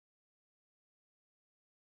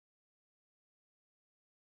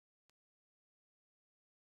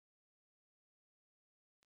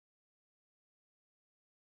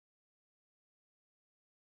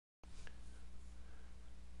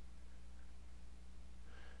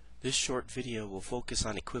This short video will focus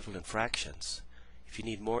on equivalent fractions. If you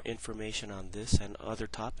need more information on this and other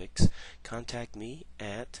topics, contact me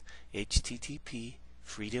at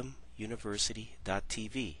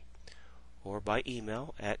http://freedomuniversity.tv or by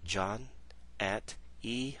email at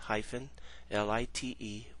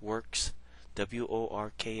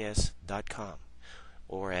john@eliteworks.com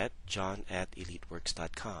or at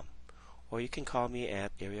john@eliteworks.com, or you can call me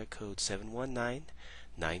at area code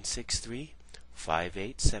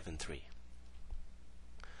 719-963-5873.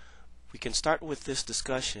 We can start with this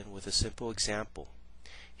discussion with a simple example.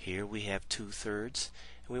 Here we have 2/3,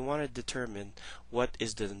 and we want to determine what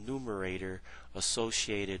is the numerator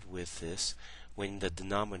associated with this when the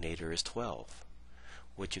denominator is 12.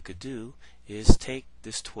 What you could do is take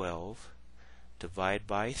this 12, divide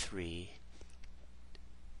by 3,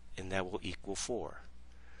 and that will equal 4.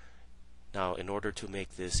 Now, in order to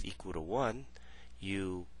make this equal to 1,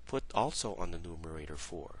 you put also on the numerator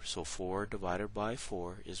 4. So 4 divided by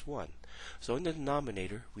 4 is 1. So in the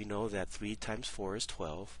denominator, we know that 3 times 4 is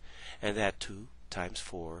 12, and that 2 times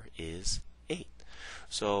 4 is 8.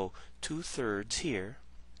 So 2/3 here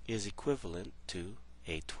is equivalent to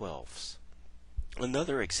 8/12.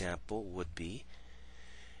 Another example would be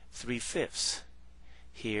 3/5.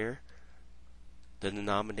 Here, the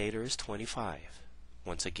denominator is 25.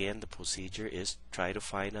 Once again, the procedure is try to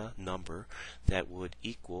find a number that would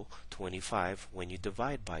equal 25 when you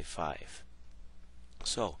divide by 5.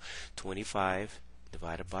 So 25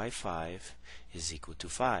 divided by 5 is equal to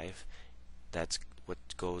 5. That's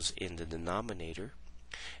what goes in the denominator.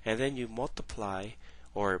 And then you multiply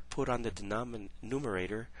or put on the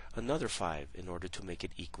numerator another 5 in order to make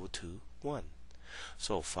it equal to 1.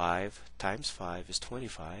 So 5 times 5 is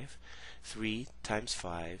 25. 3 times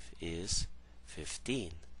 5 is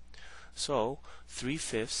 15. So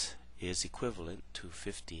 3/5 is equivalent to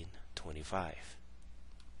 15/25.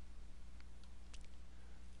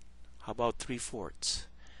 How about 3/4?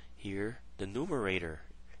 Here the numerator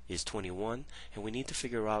is 21, and we need to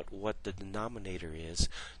figure out what the denominator is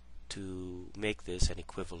to make this an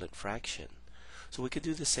equivalent fraction. So we could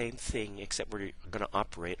do the same thing, except we're going to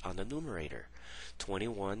operate on the numerator.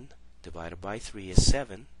 21 divided by 3 is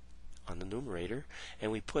 7 on the numerator,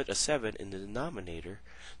 and we put a 7 in the denominator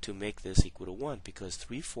to make this equal to 1, because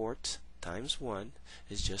 3/4 times 1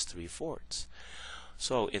 is just 3/4.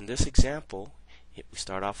 So in this example, we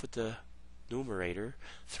start off with the numerator.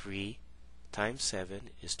 3 times 7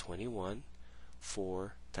 is 21.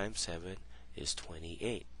 4 times 7 is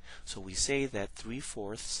 28. So we say that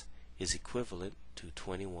 3/4 is equivalent to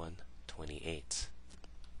 21/28.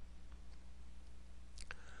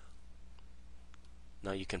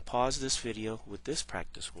 Now you can pause this video with this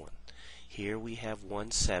practice one. Here we have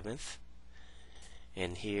 1/7,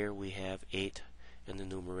 and here we have 8 in the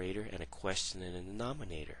numerator and a question in the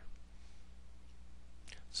denominator.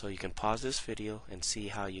 So you can pause this video and see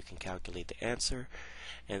how you can calculate the answer,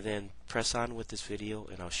 and then press on with this video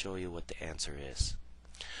and I'll show you what the answer is.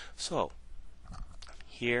 So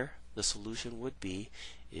here the solution would be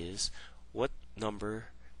is what number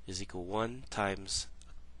is equal 1 times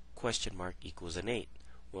question mark equals an 8.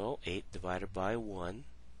 Well, 8 divided by 1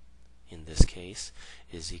 in this case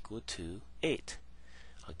is equal to 8.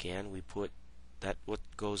 Again, we put that what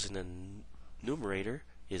goes in the numerator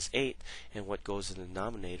is 8, and what goes in the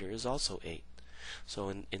denominator is also 8. So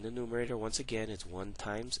in the numerator, once again, it's 1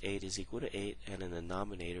 times 8 is equal to 8, and in the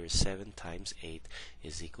denominator is 7 times 8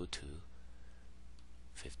 is equal to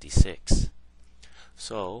 56.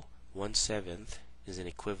 So 1/7 is an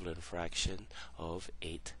equivalent fraction of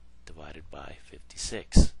 8 divided by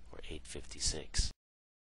 56, or 8/56.